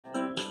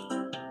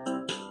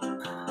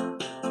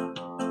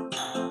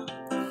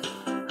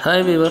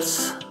Hi viewers,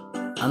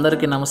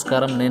 అందరికీ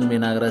నమస్కారం. నేను మీ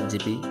నాగరాజ్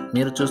జీపీ.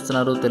 మీరు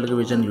చూస్తున్నారు Telugu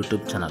vision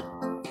YouTube channel.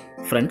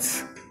 Friends,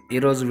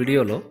 ఈరోజు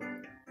వీడియోలో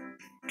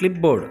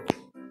క్లిప్బోర్డ్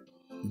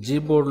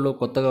జీబోర్డ్లో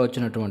కొత్తగా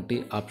వచ్చినటువంటి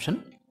ఆప్షన్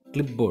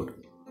క్లిప్బోర్డ్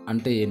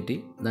అంటే ఏంటి,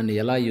 దాన్ని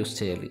ఎలా యూస్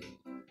చేయాలి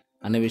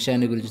అనే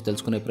విషయాన్ని గురించి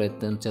తెలుసుకునే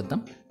ప్రయత్నం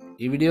చేద్దాం.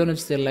 ఈ వీడియో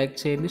నచ్చితే లైక్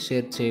చేయండి,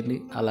 షేర్ చేయండి,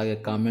 అలాగే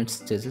కామెంట్స్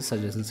చేసి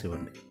సజెషన్స్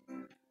ఇవ్వండి.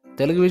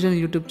 తెలుగు విజన్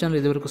యూట్యూబ్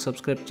ఛానల్ ఇదివరకు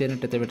సబ్స్క్రైబ్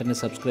చేయనట్టయితే వెంటనే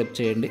సబ్స్క్రైబ్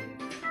చేయండి.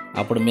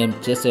 అప్పుడు మేము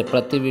చేసే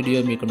ప్రతి వీడియో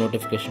మీకు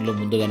నోటిఫికేషన్లో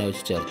ముందుగానే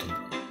వచ్చి చేరుతుంది.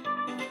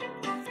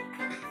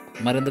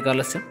 మరెందుకు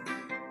ఆలస్యం,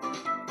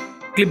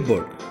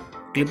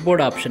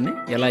 క్లిప్బోర్డ్ ఆప్షన్ని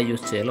ఎలా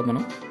యూజ్ చేయాలో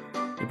మనం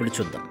ఇప్పుడు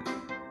చూద్దాం.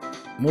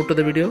 Move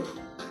to the video.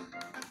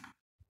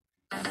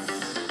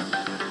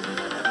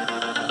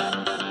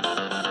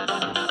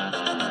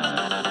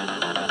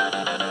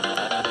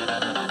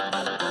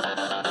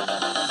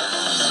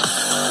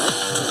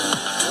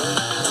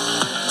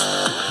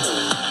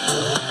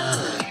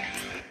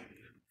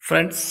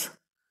 Friends,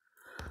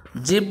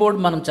 Gboard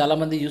మనం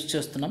చాలామంది యూజ్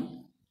చేస్తున్నాం.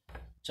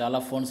 చాలా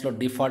ఫోన్స్లో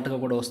డిఫాల్ట్గా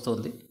కూడా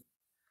వస్తుంది.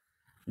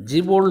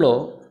 జీబోర్డ్లో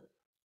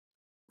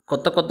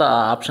కొత్త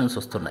ఆప్షన్స్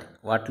వస్తున్నాయి.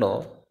 వాటిలో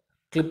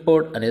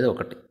క్లిప్బోర్డ్ అనేది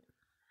ఒకటి.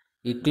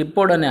 ఈ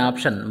క్లిప్బోర్డ్ అనే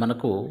ఆప్షన్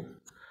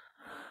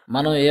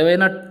మనం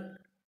ఏవైనా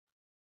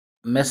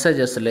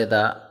మెసేజెస్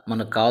లేదా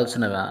మనకు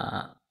కావాల్సిన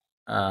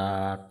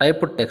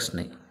టైప్డ్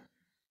టెక్స్ట్ని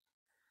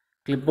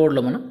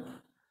క్లిప్బోర్డ్లో మనం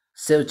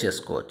సేవ్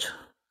చేసుకోవచ్చు.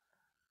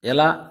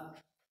 ఎలా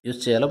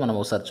యూజ్ చేయాలో మనం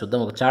ఒకసారి చూద్దాం.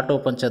 ఒక చార్ట్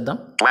ఓపెన్ చేద్దాం.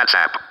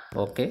 WhatsApp.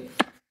 Okay,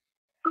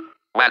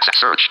 WhatsApp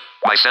search.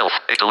 Myself.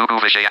 Italugu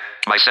Vijaya.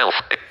 Myself.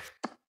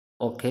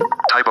 Okay.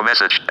 Type a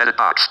message. Edit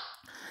box.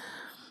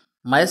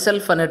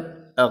 Myself అనే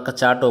ఒక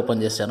చార్ట్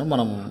ఓపెన్ చేశాను.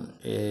 మనం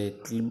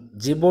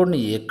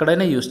జీబోర్డ్ని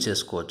ఎక్కడైనా యూజ్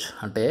చేసుకోవచ్చు.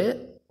 అంటే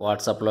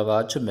వాట్సాప్లో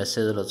కావచ్చు,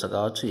 మెసేజ్లో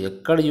కావచ్చు,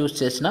 ఎక్కడ యూజ్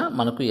చేసినా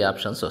మనకు ఈ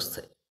ఆప్షన్స్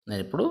వస్తాయి.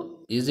 నేను ఇప్పుడు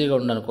ఈజీగా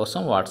ఉండడం కోసం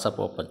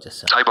వాట్సాప్ ఓపెన్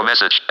చేశాను. Type a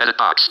message. Edit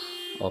box.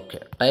 Okay,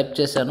 type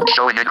చేశాను.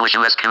 Showing English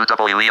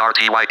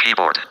USQWERTY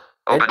keyboard.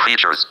 Open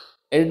features.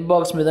 Edit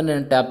box మీద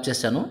నేను ట్యాప్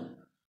చేశాను.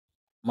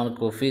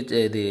 మనకు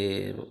ఇది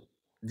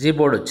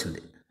జీబోర్డ్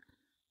వచ్చింది.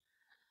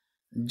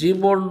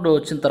 జీబోర్డ్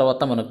వచ్చిన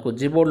తర్వాత మనకు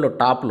జీబోర్డ్లో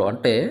టాప్లో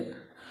అంటే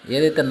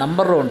ఏదైతే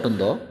నంబర్లో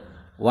ఉంటుందో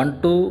 1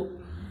 2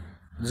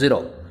 0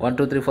 1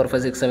 2 3 4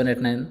 5 6 7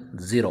 8 9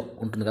 0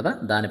 ఉంటుంది కదా,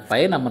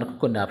 దానిపైన మనకు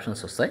కొన్ని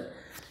ఆప్షన్స్ వస్తాయి.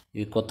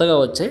 ఇవి కొత్తగా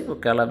వచ్చాయి.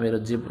 ఒకవేళ మీరు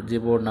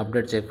జీబోర్డ్ని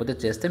అప్డేట్ చేయకపోతే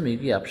చేస్తే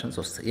మీకు ఈ ఆప్షన్స్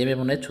వస్తాయి.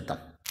 ఏమేమి ఉన్నాయో చూద్దాం.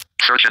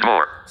 Search and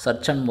more.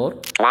 Search and more.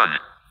 1.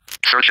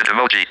 Search and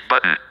emoji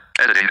button.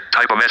 Editing.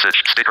 Type a message.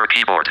 Sticker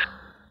keyboard.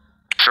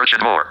 Search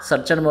and more.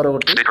 Search and more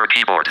ఒకటి. Sticker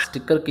keyboard.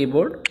 Sticker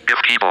keyboard.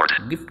 Gift keyboard.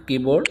 Gift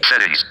keyboard.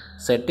 Settings.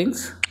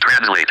 Settings.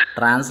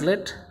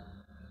 Translate.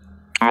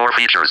 More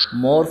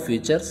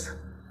features.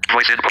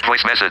 Voice input.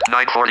 Voice message.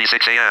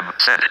 9:46 a.m.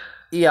 Send.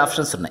 ఈ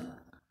options ఉన్నాయి.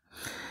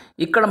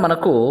 ఇక్కడ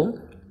మనకు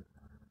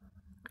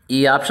ఈ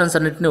options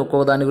అన్నింటినీ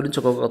ఒక్కొక్క దాని గురించి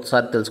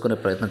ఒక్కొక్కసారి తెలుసుకునే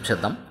ప్రయత్నం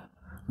చేద్దాం.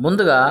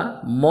 ముందుగా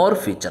మోర్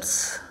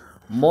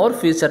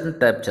ఫీచర్ని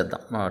ట్యాప్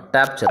చేద్దాం.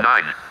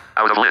 9.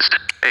 Out of list.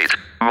 8.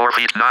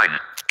 9.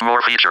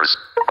 More features.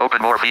 Open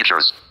more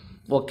features.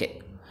 Okay,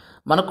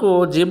 మనకు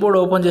జీబోర్డ్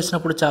ఓపెన్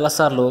చేసినప్పుడు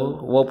చాలాసార్లు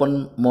open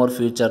more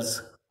features,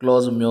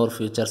 close more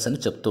features అని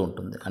చెప్తూ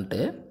ఉంటుంది. అంటే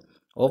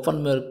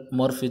ఓపెన్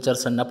మోర్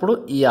ఫీచర్స్ అన్నప్పుడు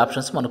ఈ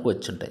ఆప్షన్స్ మనకు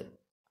వచ్చి ఉంటాయి.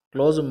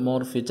 క్లోజ్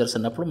మోర్ ఫీచర్స్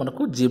అన్నప్పుడు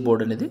మనకు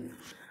జీబోర్డ్ అనేది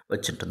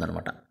వచ్చి ఉంటుంది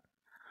అనమాట.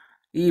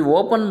 ఈ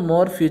ఓపెన్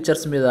మోర్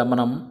ఫీచర్స్ మీద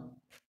మనం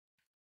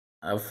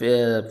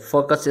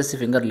ఫోకస్ చేసి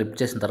ఫింగర్ లిఫ్ట్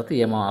చేసిన తర్వాత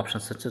ఏమో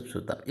ఆప్షన్స్ వచ్చి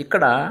చూద్దాం.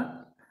 ఇక్కడ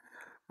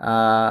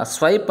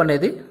స్వైప్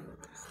అనేది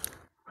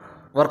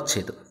వర్క్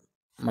చేయదు.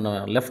 మనం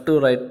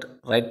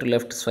రైట్ టు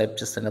లెఫ్ట్ స్వైప్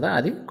చేస్తాం కదా,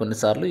 అది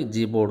కొన్నిసార్లు ఈ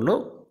జీబోర్డ్లో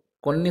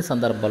కొన్ని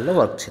సందర్భాల్లో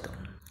వర్క్ చేయదు.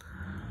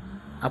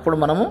 అప్పుడు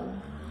మనము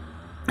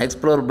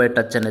ఎక్స్ప్లోర్ బై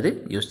టచ్ అనేది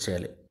యూజ్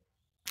చేయాలి.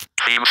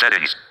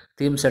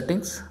 థీమ్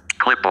సెట్టింగ్స్,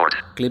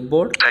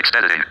 క్లిప్బోర్డ్,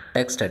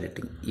 టెక్స్ట్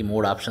ఎడిటింగ్, ఈ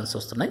 3 ఆప్షన్స్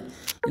వస్తున్నాయి.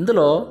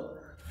 ఇందులో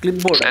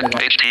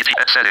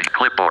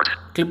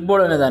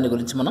క్లిప్బోర్డ్ అనే దాని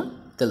గురించి మనం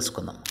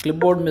తెలుసుకుందాం.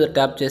 క్లిప్బోర్డ్ మీద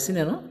ట్యాప్ చేసి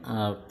నేను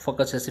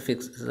ఫోకస్ చేసి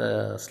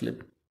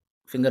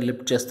ఫింగర్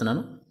లిఫ్ట్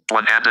చేస్తున్నాను.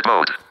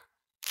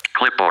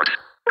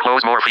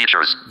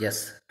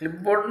 ఎస్,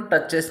 క్లిప్బోర్డ్ని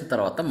టచ్ చేసిన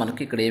తర్వాత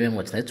మనకి ఇక్కడ ఏమేమి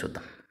వచ్చినాయో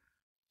చూద్దాం.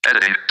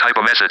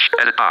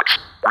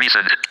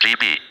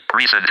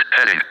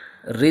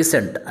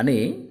 రీసెంట్ అని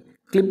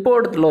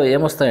క్లిప్బోర్డ్లో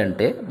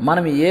ఏమొస్తాయంటే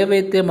మనం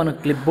ఏవైతే మనం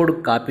క్లిప్బోర్డ్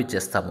కాపీ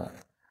చేస్తామో,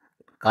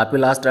 కాపీ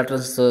లాస్ట్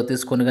అడ్రస్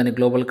తీసుకొని కానీ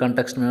గ్లోబల్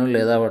కాంటాక్ట్స్ మెనూ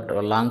లేదా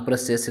లాంగ్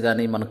ప్రెస్ చేసి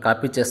కానీ మనం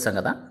కాపీ చేస్తాం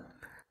కదా,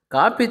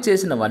 కాపీ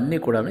చేసినవన్నీ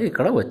కూడా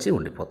ఇక్కడ వచ్చి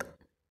ఉండిపోతాయి.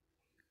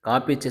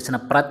 కాపీ చేసిన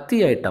ప్రతి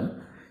ఐటమ్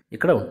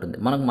ఇక్కడ ఉంటుంది.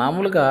 మనకు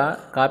మామూలుగా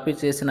కాపీ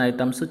చేసిన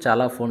ఐటమ్స్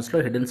చాలా ఫోన్స్లో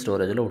హిడెన్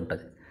స్టోరేజ్లో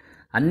ఉంటుంది.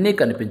 అన్నీ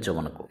కనిపించవు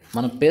మనకు.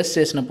 మనం పేస్ట్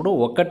చేసినప్పుడు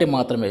ఒక్కటి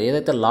మాత్రమే,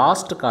 ఏదైతే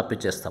లాస్ట్ కాపీ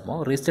చేస్తామో,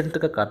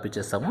 రీసెంట్గా కాపీ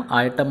చేస్తామో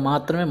ఆ ఐటమ్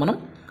మాత్రమే మనం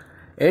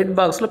ఎడిట్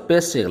బాక్స్లో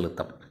పేస్ట్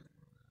చేయగలుగుతాం.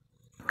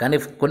 కానీ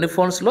కొన్ని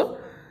ఫోన్స్లో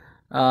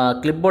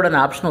క్లిప్బోర్డ్ అనే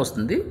ఆప్షన్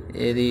వస్తుంది.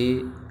 ఇది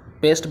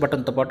పేస్ట్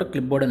బటన్తో పాటు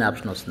క్లిప్బోర్డ్ అనే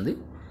ఆప్షన్ వస్తుంది.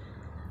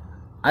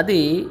 అది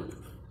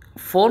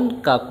ఫోన్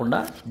కాకుండా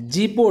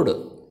జీబోర్డ్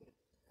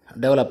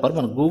డెవలపర్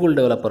మన గూగుల్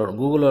డెవలపర్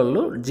గూగుల్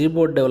వాళ్ళు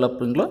జీబోర్డ్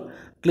డెవలపింగ్లో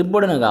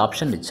క్లిప్బోర్డ్ అనే ఒక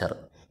ఆప్షన్ ఇచ్చారు.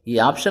 ఈ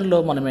ఆప్షన్లో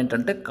మనం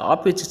ఏంటంటే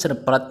కాపీ చేసిన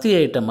ప్రతి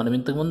ఐటెం మనం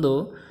ఇంతకుముందు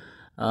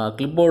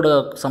క్లిప్బోర్డ్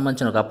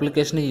సంబంధించిన ఒక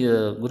అప్లికేషన్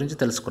గురించి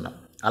తెలుసుకున్నాం.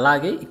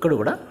 అలాగే ఇక్కడ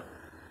కూడా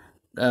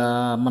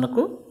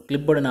మనకు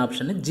క్లిప్బోర్డ్ అనే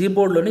ఆప్షన్ని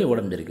జీబోర్డ్లోనే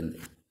ఇవ్వడం జరిగింది.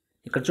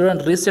 ఇక్కడ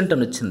చూడండి రీసెంట్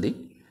అని వచ్చింది.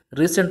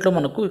 రీసెంట్లో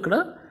మనకు ఇక్కడ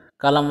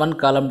కాలం 1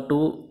 కాలం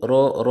 2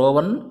 రో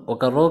 1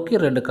 ఒక రోకి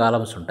 2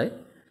 కాలమ్స్ ఉంటాయి.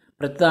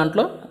 ప్రతి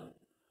దాంట్లో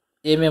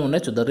ఏమేమి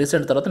ఉన్నాయో చూద్దాం.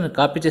 రీసెంట్ తర్వాత నేను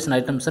కాపీ చేసిన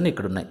ఐటమ్స్ అని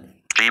ఇక్కడ ఉన్నాయి.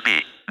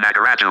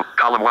 Nagaraju,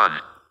 column 1.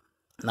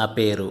 నా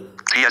పేరు,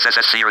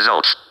 TSSSC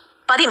results.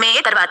 10 మే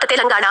తర్వాత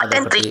తెలంగాణ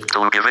అదొకటి,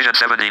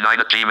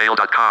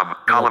 Division79@gmail.com,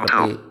 column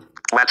 2.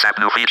 WhatsApp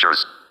new features.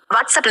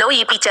 WhatsApp లో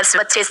ఈ ఫీచర్స్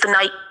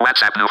వచ్చేస్తున్నాయి.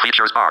 WhatsApp new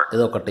features are.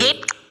 ఇదొకటి.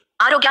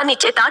 ఆరోగ్యాన్ని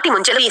ఇచ్చే తాటి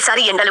ముంజలు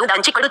ఈసారి ఎండలు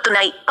దంచి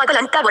కొడుతున్నాయి.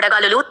 పగలంతా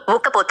వడగాలులు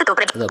ఊక్కపోతుతో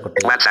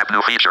ఇదొకటి. WhatsApp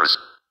new features.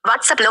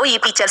 వాట్సాప్ లో ఈ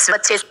ఫీచర్స్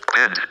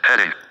Pinned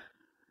heading.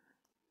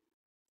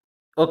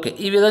 ఓకే,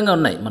 ఈ విధంగా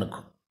ఉన్నాయి మనకు.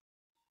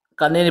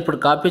 కానీ నేను ఇప్పుడు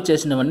కాపీ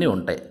చేసినవన్నీ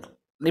ఉంటాయి.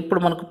 ఇప్పుడు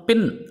మనకు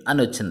పిన్ అని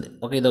వచ్చింది.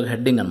 ఇదొక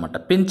హెడ్డింగ్ అనమాట.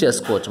 పిన్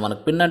చేసుకోవచ్చు.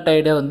 మనకు పిన్ అంటే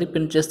ఐడియా ఉంది.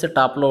 పిన్ చేస్తే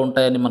టాప్లో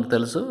ఉంటాయని మనకు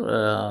తెలుసు.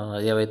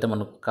 ఏవైతే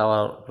మనకు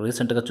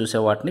రీసెంట్గా చూసే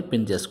వాటిని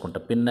పిన్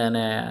చేసుకుంటాం. పిన్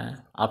అనే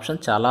ఆప్షన్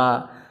చాలా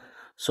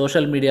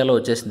సోషల్ మీడియాలో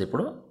వచ్చేసింది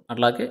ఇప్పుడు.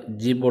 అట్లాగే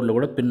జీబోర్డ్లో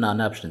కూడా పిన్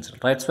అనే ఆప్షన్ ఇచ్చారు.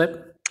 Right swipe.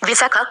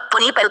 విశాఖ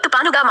పొని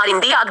తుపానుగా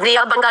మారింది. ఆగ్నేయ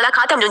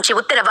బంగాళాఖాతం నుంచి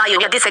ఉత్తర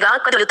వాయువ్య దిశగా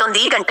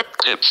కదులుతోంది. గంట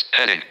Tips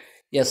heading.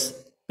 ఎస్,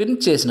 పిన్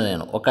చేసిన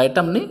నేను ఒక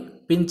ఐటమ్ని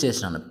పిన్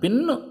చేసినాను.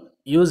 పిన్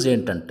యూజ్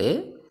ఏంటంటే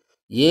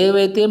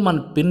ఏవైతే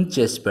మనం పిన్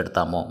చేసి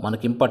పెడతామో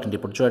మనకి ఇంపార్టెంట్.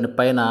 ఇప్పుడు చూడండి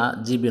పైన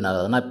జీబీ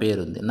నా పేరు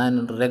ఉంది.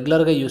 నేను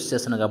రెగ్యులర్గా యూజ్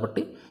చేస్తాను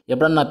కాబట్టి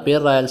ఎప్పుడన్నా నా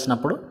పేరు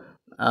రాయాల్సినప్పుడు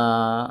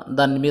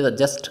దాని మీద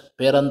జస్ట్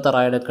పేరంతా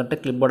రాయడం కంటే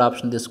క్లిప్బోర్డ్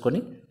ఆప్షన్ తీసుకొని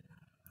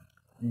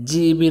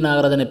జీబీ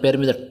నాగరాజ్ అనే పేరు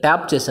మీద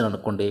ట్యాప్ చేశాను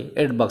అనుకోండి,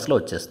 ఎడిట్ బాక్స్లో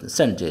వచ్చేస్తుంది.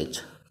 సెండ్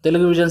చేయొచ్చు.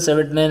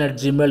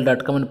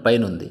 teluguvision79@gmail.com అని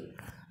పైన ఉంది.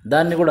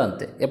 దాన్ని కూడా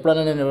అంతే.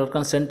 ఎప్పుడైనా నేను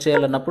ఎవరికైనా send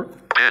చేయాలన్నప్పుడు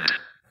Pinned.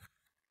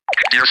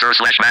 Dear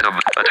Sir/Madam,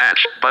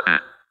 attach button.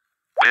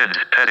 Pinned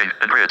heading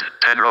and grid.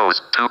 10 rows,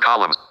 2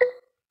 columns.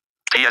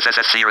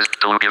 TSSSC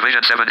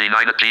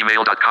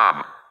Division79@gmail.com.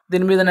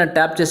 దీని మీద నేను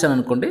ట్యాప్ చేశాను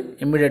అనుకోండి,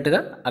 ఇమ్మీడియట్గా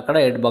అక్కడ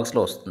ఎడిట్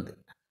బాక్స్లో వస్తుంది.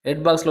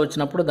 ఎడిట్ బాక్స్లో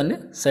వచ్చినప్పుడు దాన్ని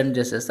సెండ్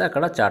చేసేస్తే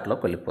అక్కడ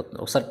చాట్లోకి వెళ్ళిపోతుంది.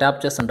 ఒకసారి ట్యాప్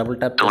చేస్తాను, డబుల్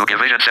ట్యాప్ చేస్తాను.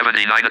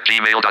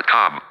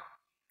 Division79@gmail.com.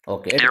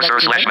 Okay, Dear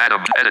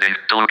Sir/Madam, editing.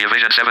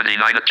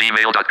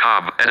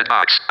 Division79@gmail.com. Edit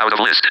box, out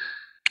of list.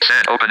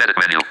 Send, open edit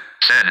menu.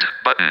 Send,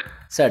 button.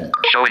 Send.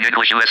 Showing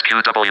English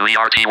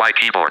USQWERTY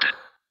keyboard.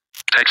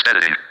 Text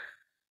editing.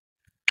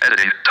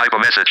 Editing, type a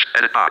message,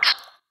 edit box.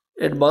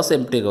 Edit box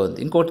ఎంప్టీగా ఉంది.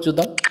 ఇంకోటి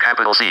చూద్దాం.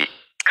 Capital C.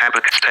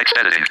 Text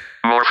editing.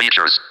 More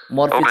features.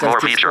 More Open more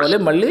features features. తీసుకోవాలి,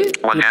 మళ్ళీ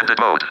One-handed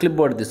mode.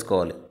 క్లిప్బోర్డ్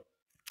తీసుకోవాలి.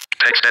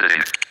 Text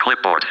editing.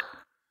 Clipboard.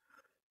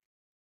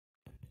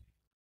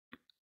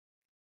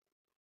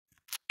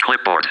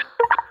 Clipboard.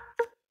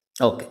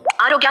 Okay,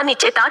 ఆరోగ్యాన్ని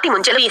ఇచ్చే తాటి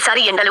ముంజలు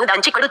ఈసారి ఎండలు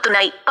దంచి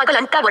కొడుతున్నాయి.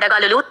 పగలంతా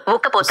వడగాలులు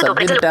ఊక్కపోతుతో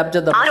ఒకసారి దీన్ని ట్యాప్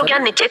చేద్దాం.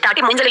 ఆరోగ్యాన్ని ఇచ్చే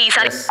తాటి ముంజలు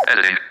ఈసారి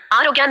Editing.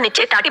 ఆరోగ్యాన్ని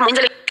ఇచ్చే తాటి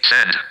ముంజలు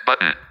Send,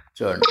 button.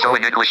 చూడండి,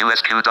 Showing English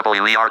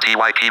USQWERTY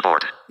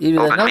keyboard. ఈ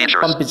Open విధంగా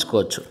features.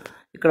 పంపించుకోవచ్చు.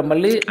 ఇక్కడ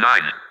మళ్ళీ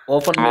 9.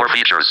 Open More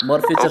features.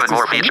 More Open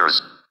more features features.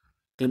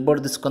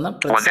 క్లిప్బోర్డ్ తీసుకుందాం.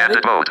 ప్రతిసారి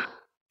One-handed mode.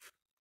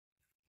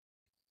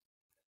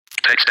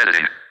 Text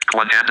editing.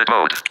 One-handed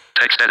mode.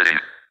 Text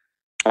editing.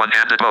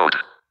 One-handed mode.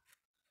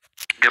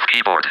 GIF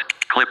keyboard.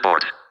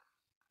 Clipboard.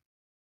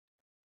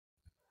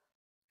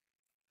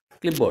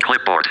 క్లిప్బోర్డ్.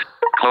 Clipboard.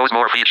 Close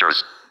more features.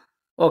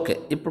 Okay,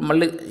 ఇప్పుడు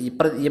మళ్ళీ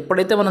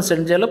ఎప్పుడైతే మనం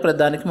సెండ్ చేయాలో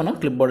ప్రతిదానికి మనం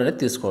క్లిప్బోర్డ్ అనేది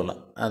తీసుకోవాలి.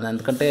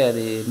 ఎందుకంటే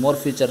అది మోర్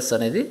ఫీచర్స్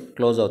అనేది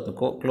క్లోజ్ అవుతుంది.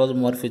 క్లోజ్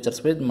మోర్ ఫీచర్స్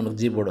పై మనకు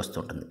జీబోర్డ్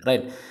వస్తుంటుంది.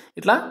 రైట్,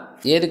 ఇట్లా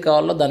ఏది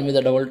కావాలో దాని మీద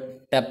డబుల్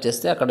ట్యాప్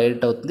చేస్తే అక్కడ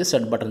ఎడిట్ అవుతుంది.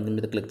 సెండ్ బటన్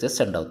మీద క్లిక్ చేసి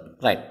సెండ్ అవుతుంది.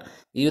 రైట్,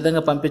 ఈ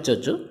విధంగా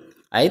పంపించవచ్చు.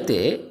 అయితే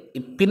ఈ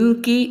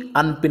పిన్కి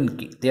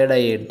అన్పిన్కి తేడా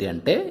ఏంటి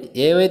అంటే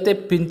ఏవైతే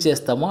పిన్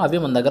చేస్తామో అవి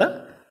మన దగ్గర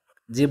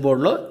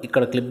జీబోర్డ్లో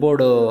ఇక్కడ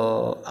క్లిప్బోర్డ్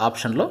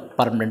ఆప్షన్లో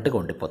పర్మనెంట్గా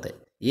ఉండిపోతాయి.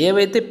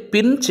 ఏవైతే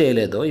పిన్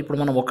చేయలేదో ఇప్పుడు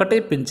మనం ఒకటే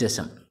పిన్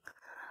చేసాం.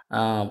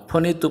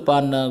 ఫొని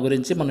తుఫాన్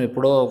గురించి మనం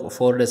ఎప్పుడో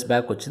 4 days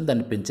బ్యాక్ వచ్చింది,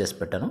 దాన్ని పిన్ చేసి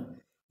పెట్టాను.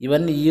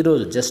 ఇవన్నీ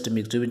ఈరోజు జస్ట్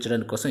మీకు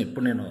చూపించడానికి కోసం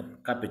ఇప్పుడు నేను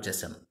కాపీ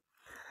చేశాను.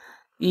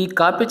 ఈ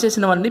కాపీ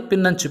చేసినవన్నీ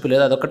పిన్ అని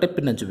చూపలేదు, అదొకటే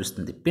పిన్ అని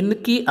చూపిస్తుంది.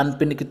 పిన్కి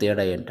అన్పిన్కి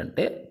తేడా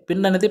ఏంటంటే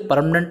పిన్ అనేది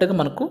పర్మనెంట్గా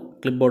మనకు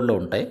క్లిప్బోర్డ్లో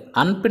ఉంటాయి.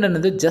 అన్పిన్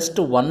అనేది జస్ట్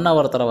 1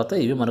 hour తర్వాత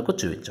ఇవి మనకు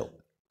చూపించవు.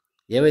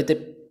 ఏవైతే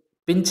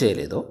పిన్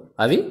చేయలేదో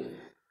అవి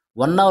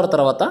 1 hour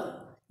తర్వాత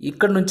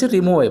ఇక్కడ నుంచి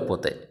రిమూవ్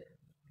అయిపోతాయి.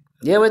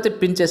 ఏవైతే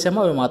పిన్ చేసామో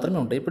అవి మాత్రమే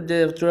ఉంటాయి. ఇప్పుడు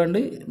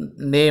చూడండి,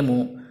 నేము,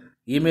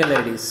 ఈమెయిల్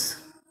ఐడీస్,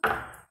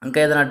 ఇంకా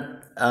ఏదైనా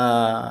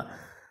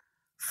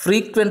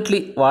ఫ్రీక్వెంట్లీ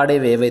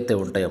వాడేవి ఏవైతే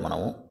ఉంటాయో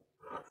మనము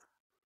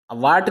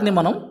వాటిని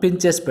మనం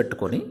పిన్ చేసి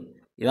పెట్టుకొని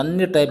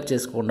ఇవన్నీ టైప్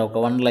చేసుకోకుండా ఒక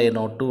 1 line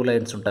 2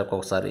 lines ఉంటాయి.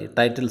 ఒక్కొక్కసారి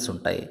టైటిల్స్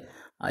ఉంటాయి.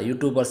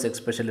 యూట్యూబర్స్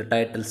ఎస్పెషల్లీ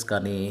టైటిల్స్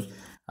కానీ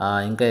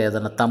ఇంకా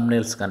ఏదైనా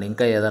థంబ్నెయిల్స్ కానీ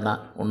ఇంకా ఏదైనా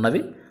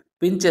ఉన్నవి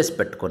పిన్ చేసి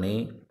పెట్టుకొని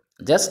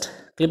జస్ట్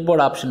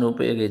క్లిప్బోర్డ్ ఆప్షన్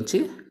ఉపయోగించి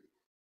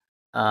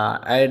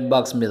ఎడిట్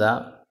బాక్స్ మీద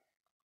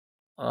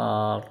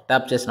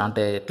ట్యాప్ చేసిన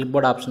అంటే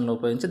క్లిప్బోర్డ్ ఆప్షన్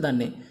ఉపయోగించి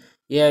దాన్ని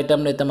ఏ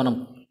ఐటమ్ని అయితే మనం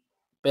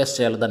పేస్ట్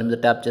చేయాలో దాని మీద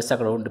ట్యాప్ చేస్తే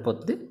అక్కడ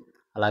ఉండిపోతుంది.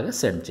 అలాగే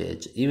సెండ్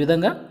చేయొచ్చు. ఈ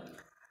విధంగా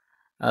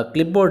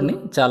క్లిప్బోర్డ్ని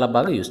చాలా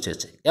బాగా యూజ్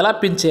చేయొచ్చు. ఎలా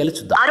పిన్ చేయాలో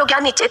చూద్దాం.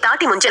 ఆరోగ్యాన్ని ఇచ్చే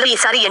తాటి ముంజలు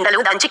ఈసారి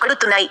ఎండలు దంచి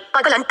కొడుతున్నాయి.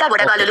 పగలంతా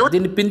వడగాలులు.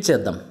 దీన్ని పిన్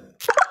చేద్దాం.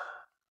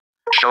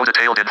 Show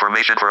detailed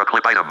information for a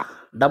clip item.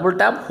 Double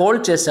tap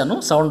hold చేశాను,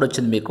 సౌండ్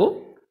వచ్చింది మీకు.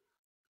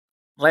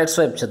 రైట్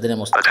స్వైప్ చేద్దాం.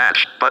 ఏమొస్తుంది?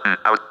 Attach button.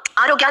 Out.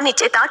 ఆరోగ్యాన్ని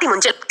ఇచ్చే తాటి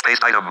ముంజలు.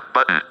 Paste item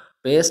button.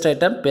 Paste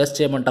item paste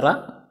చేయమంటారా?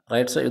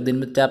 రైట్ స్వైప్ దీని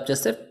మీద ట్యాప్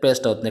చేస్తే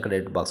పేస్ట్ అవుతుంది ఇక్కడ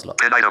ఎడిట్ బాక్స్లో.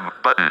 Pin item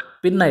button.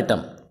 Pin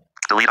item,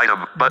 Delete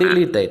item button.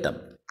 Delete item.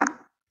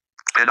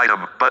 Pin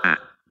item button.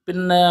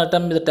 Pin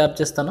item మీద ట్యాప్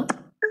చేస్తాను.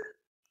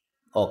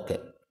 Okay.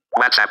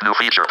 WhatsApp new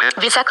feature. Pin.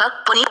 Visakha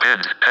పొని.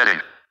 Pinned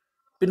heading.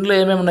 పిన్లో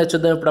ఏమేమి ఉన్నాయి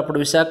చూద్దాం. ఇప్పుడు అప్పుడు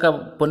విశాఖ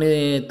పొని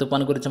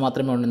తుఫాను గురించి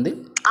మాత్రమే ఉండింది.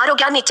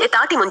 ఆరోగ్యాన్ని ఇచ్చే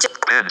తాటి ముంజ.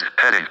 Pinned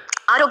heading.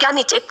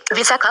 ఆరోగ్యాన్ని ఇచ్చే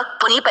విశాఖ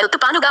పొని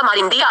తుపానుగా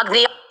మారింది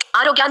ఆగ్నేయ.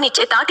 ఆరోగ్యాన్ని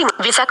ఇచ్చే తాటి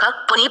విశాఖ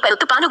పొని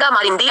తుపానుగా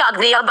మారింది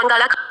ఆగ్నేయ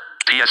బంగాళాఖాతం.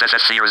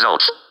 TSSSC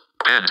results.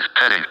 Pinned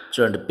heading.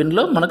 చూడండి,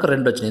 పిన్లో మనకు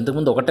 2 వచ్చినాయి.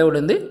 ఇంతకుముందు ఒకటే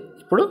ఉండింది,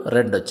 ఇప్పుడు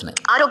 2 వచ్చినాయి.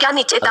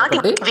 ఆరోగ్యాన్ని ఇచ్చే తాటి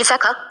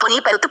విశాఖ పొని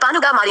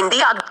తుపానుగా మారింది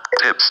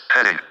Tips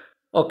heading.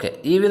 ఓకే,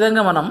 ఈ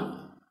విధంగా మనం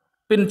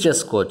పిన్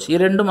చేసుకోవచ్చు. ఈ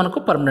 2 మనకు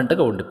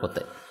పర్మనెంట్గా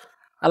ఉండిపోతాయి.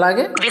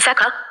 అలాగే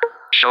Visakha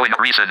Showing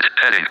recent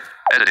heading.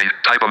 Editing.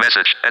 Type a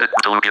message. Edit.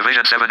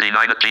 Division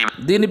 79 team.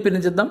 దీన్ని పిన్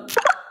చేద్దాం.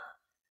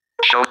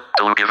 Show.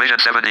 Division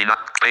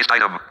 79. Paste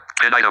item.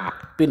 Pin item.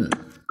 Pin.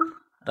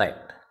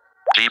 Right.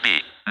 GB.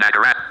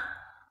 Nagarat.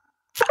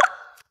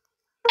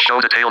 Show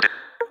detailed.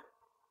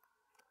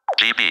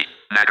 GB.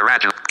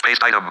 Nagaratu.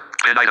 Paste item.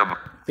 Pin item.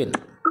 Pin.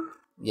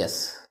 Yes.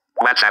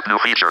 WhatsApp new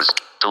features.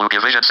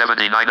 Division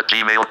 79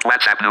 Gmail.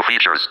 WhatsApp new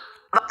features.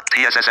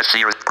 TSSSC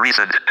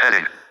recent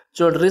heading.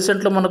 చూడండి,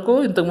 రీసెంట్లో మనకు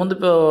ఇంతకుముందు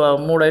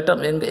 3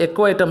 item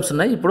ఎక్కువ items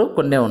ఉన్నాయి, ఇప్పుడు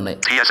కొన్నే ఉన్నాయి.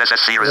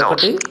 TSSSC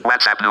results.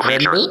 WhatsApp new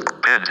features.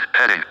 Pinned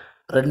heading.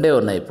 2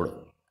 ఉన్నాయి, ఇప్పుడు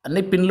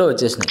అన్ని పిన్లో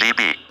వచ్చేసినాయి.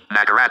 GB.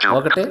 Nagaratu.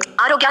 ఒకటే.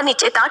 ఆరోగ్యాన్ని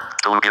ఇచ్చే తాటి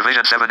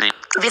Division 70.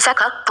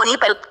 Visakha పొని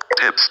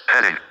Tips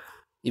heading.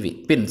 ఇవి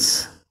పిన్స్.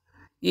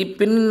 ఈ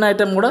పిన్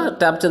ఐటమ్ కూడా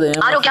ట్యాప్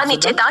చేద్దాం. ఆరోగ్యాన్ని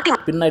ఇచ్చే తాటి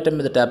పిన్ ఐటమ్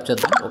మీద ట్యాప్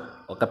చేద్దాం.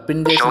 ఒక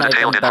పిన్ చేసిన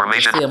ఐటమ్ ట్యాప్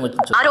చేస్తే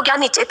ఏమొచ్చు?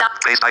 ఆరోగ్యాన్ని ఇచ్చే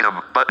Paste item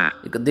button.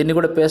 ఇక దీన్ని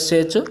కూడా పేస్ట్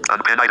చేయొచ్చు.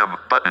 Unpin item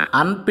button.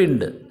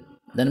 అన్పిన్డ్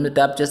దాని మీద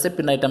ట్యాప్ చేస్తే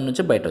పిన్ ఐటమ్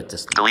నుంచి బయట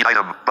వచ్చేస్తుంది. Delete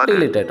item button.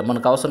 Delete item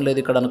మనకు అవసరం లేదు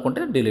ఇక్కడ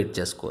అనుకుంటే డిలీట్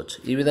చేసుకోవచ్చు.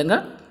 ఈ విధంగా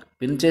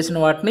పిన్ చేసిన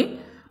వాటిని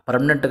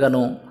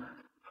పర్మనెంట్గాను,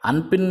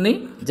 అన్పిన్ని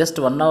జస్ట్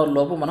 1 అవర్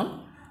లోపు మనం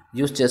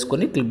యూస్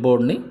చేసుకొని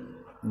క్లిప్బోర్డ్ని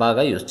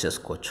బాగా యూస్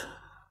చేసుకోవచ్చు.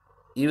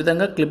 ఈ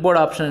విధంగా క్లిప్బోర్డ్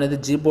ఆప్షన్ అనేది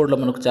జీబోర్డ్లో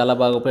మనకు చాలా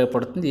బాగా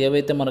ఉపయోగపడుతుంది.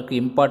 ఏవైతే మనకు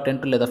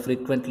ఇంపార్టెంట్ లేదా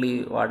ఫ్రీక్వెంట్లీ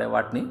వాడే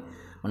వాటిని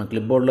మనం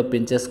క్లిప్బోర్డ్లో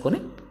పిన్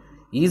చేసుకొని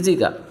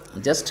ఈజీగా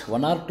జస్ట్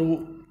 1 or 2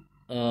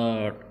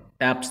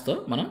 ట్యాప్స్తో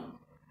మనం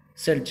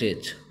సెండ్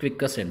చేయొచ్చు,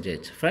 క్విక్గా సెండ్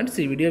చేయొచ్చు. ఫ్రెండ్స్,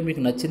 ఈ వీడియో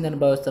మీకు నచ్చిందని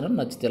భావిస్తున్నాను.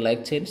 నచ్చితే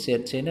లైక్ చేయండి,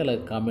 షేర్ చేయండి,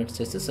 అలాగే కామెంట్స్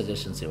చేసి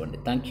సజెషన్స్ ఇవ్వండి.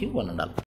 Thank you, one and all.